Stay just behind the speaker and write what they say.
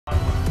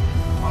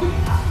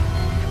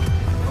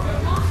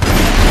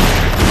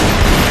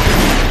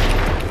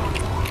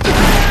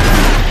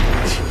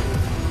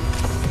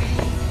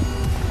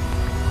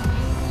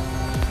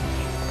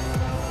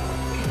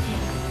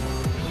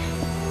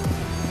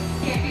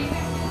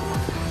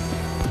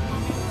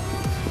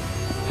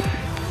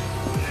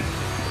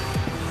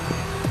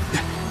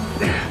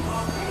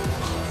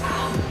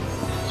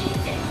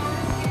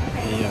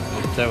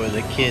start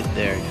with a kid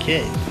there.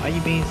 Kid, why are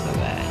you being so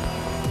bad?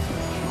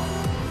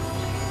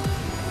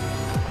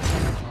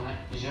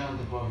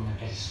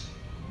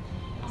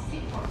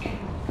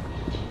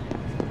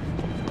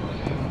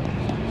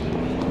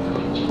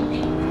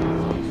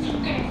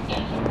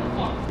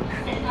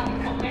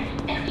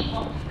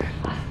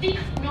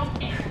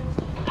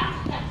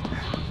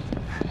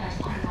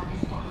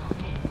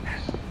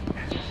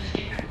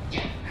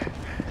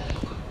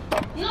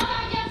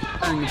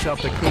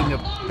 Himself the king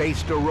of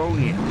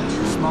Bastaronia,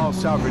 a small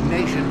sovereign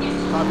nation,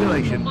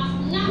 population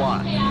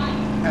 1.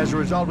 As a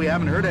result, we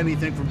haven't heard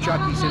anything from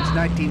Chucky since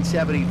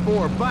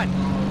 1974, but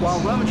while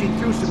rummaging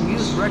through some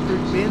used record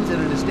bins at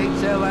an estate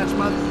sale last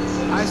month,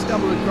 I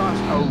stumbled across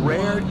a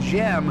rare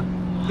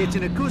gem. It's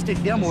an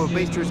acoustic demo of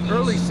Baster's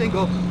early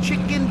single,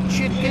 Chicken,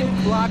 Chicken,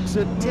 Clock's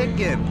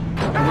a-Tickin'.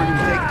 And we're going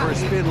to take it for a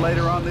spin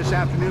later on this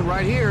afternoon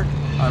right here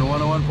on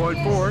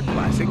 101.4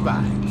 Classic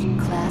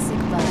Vibes. Classic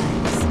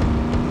Vibes.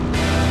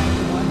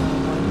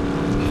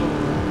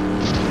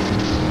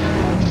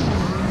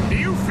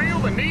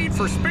 The need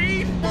for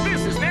speed?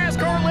 This is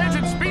NASCAR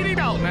legend Speedy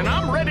Dalton, and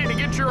I'm ready to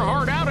get your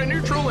heart out of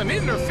neutral and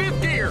into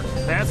fifth gear.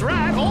 That's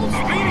right, old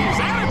Speedy's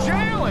out of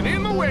jail and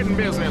in the wedding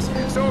business.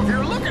 So if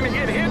you're looking to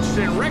get hitched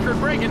in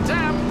record-breaking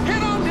time,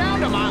 head on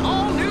down to my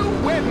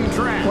all-new wedding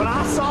track. When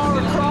I saw her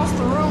across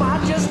the room, I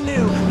just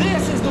knew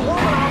this is the woman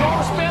I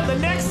want to spend the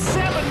next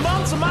 7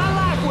 months of my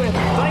life with.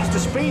 Thanks to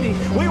Speedy,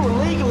 we were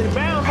legally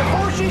bound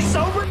before she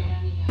sobered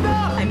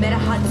up. I met a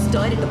hot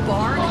stud at the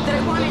bar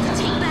that I wanted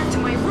to take back to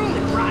my room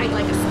and ride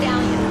like a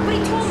stallion, but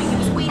he told me he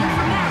was waiting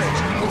for marriage.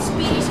 With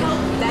Speedy's help,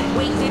 that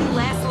wait didn't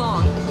last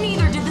long.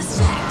 Neither did the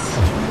sex.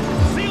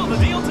 Seal the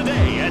deal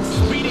today at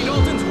Speedy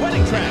Dalton's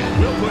wedding track.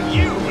 We'll put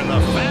you in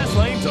the fast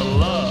lane to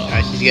love.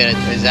 Alright, she's gonna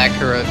exact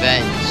her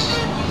revenge.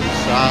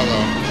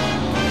 Solo.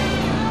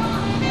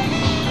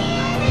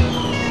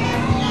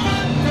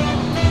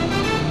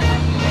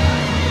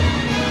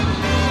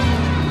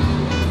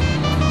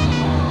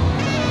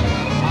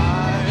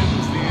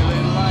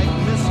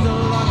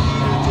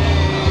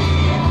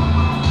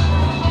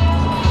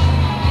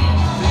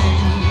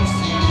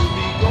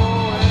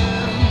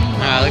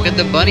 Look at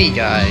the bunny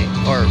guy,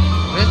 or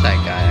what is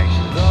that guy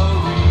actually?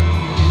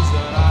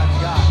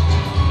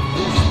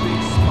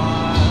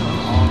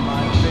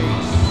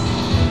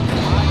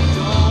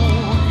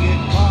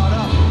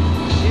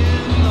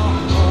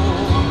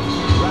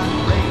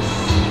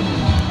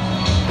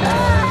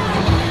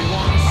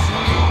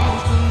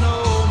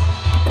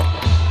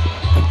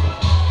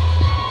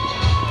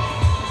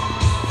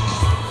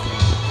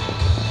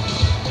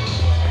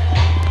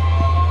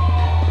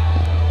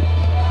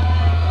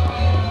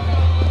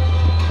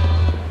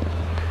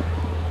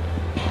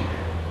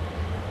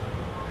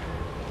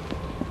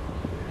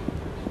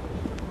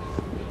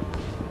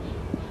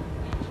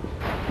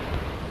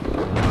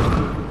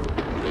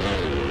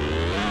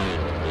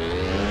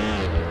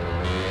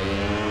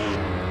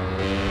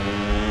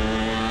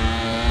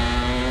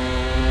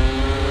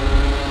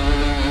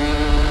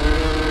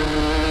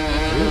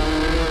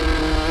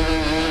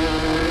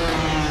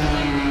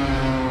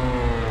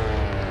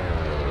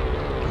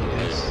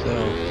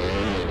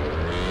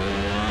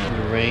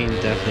 Rain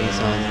definitely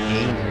sounds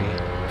angry.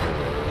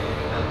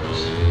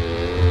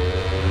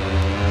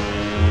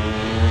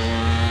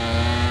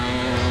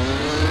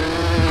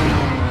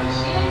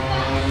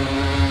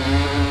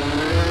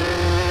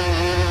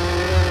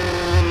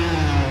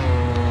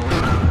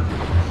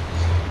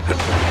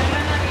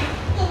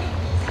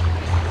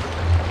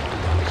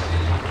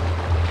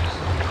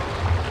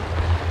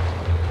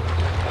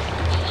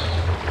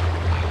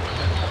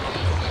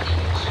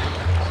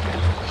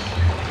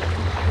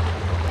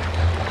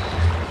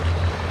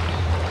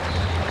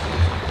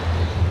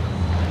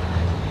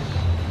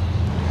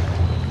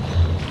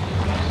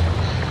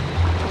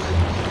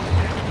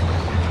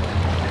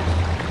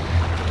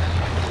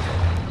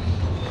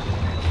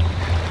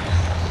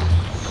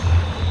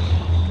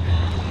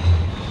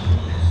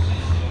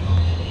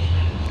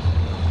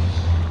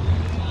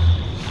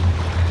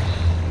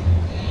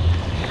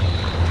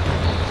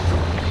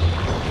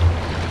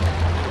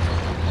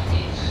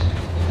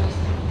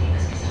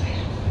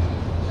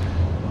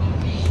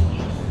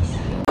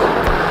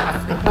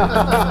 Ha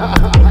ha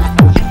ha ha!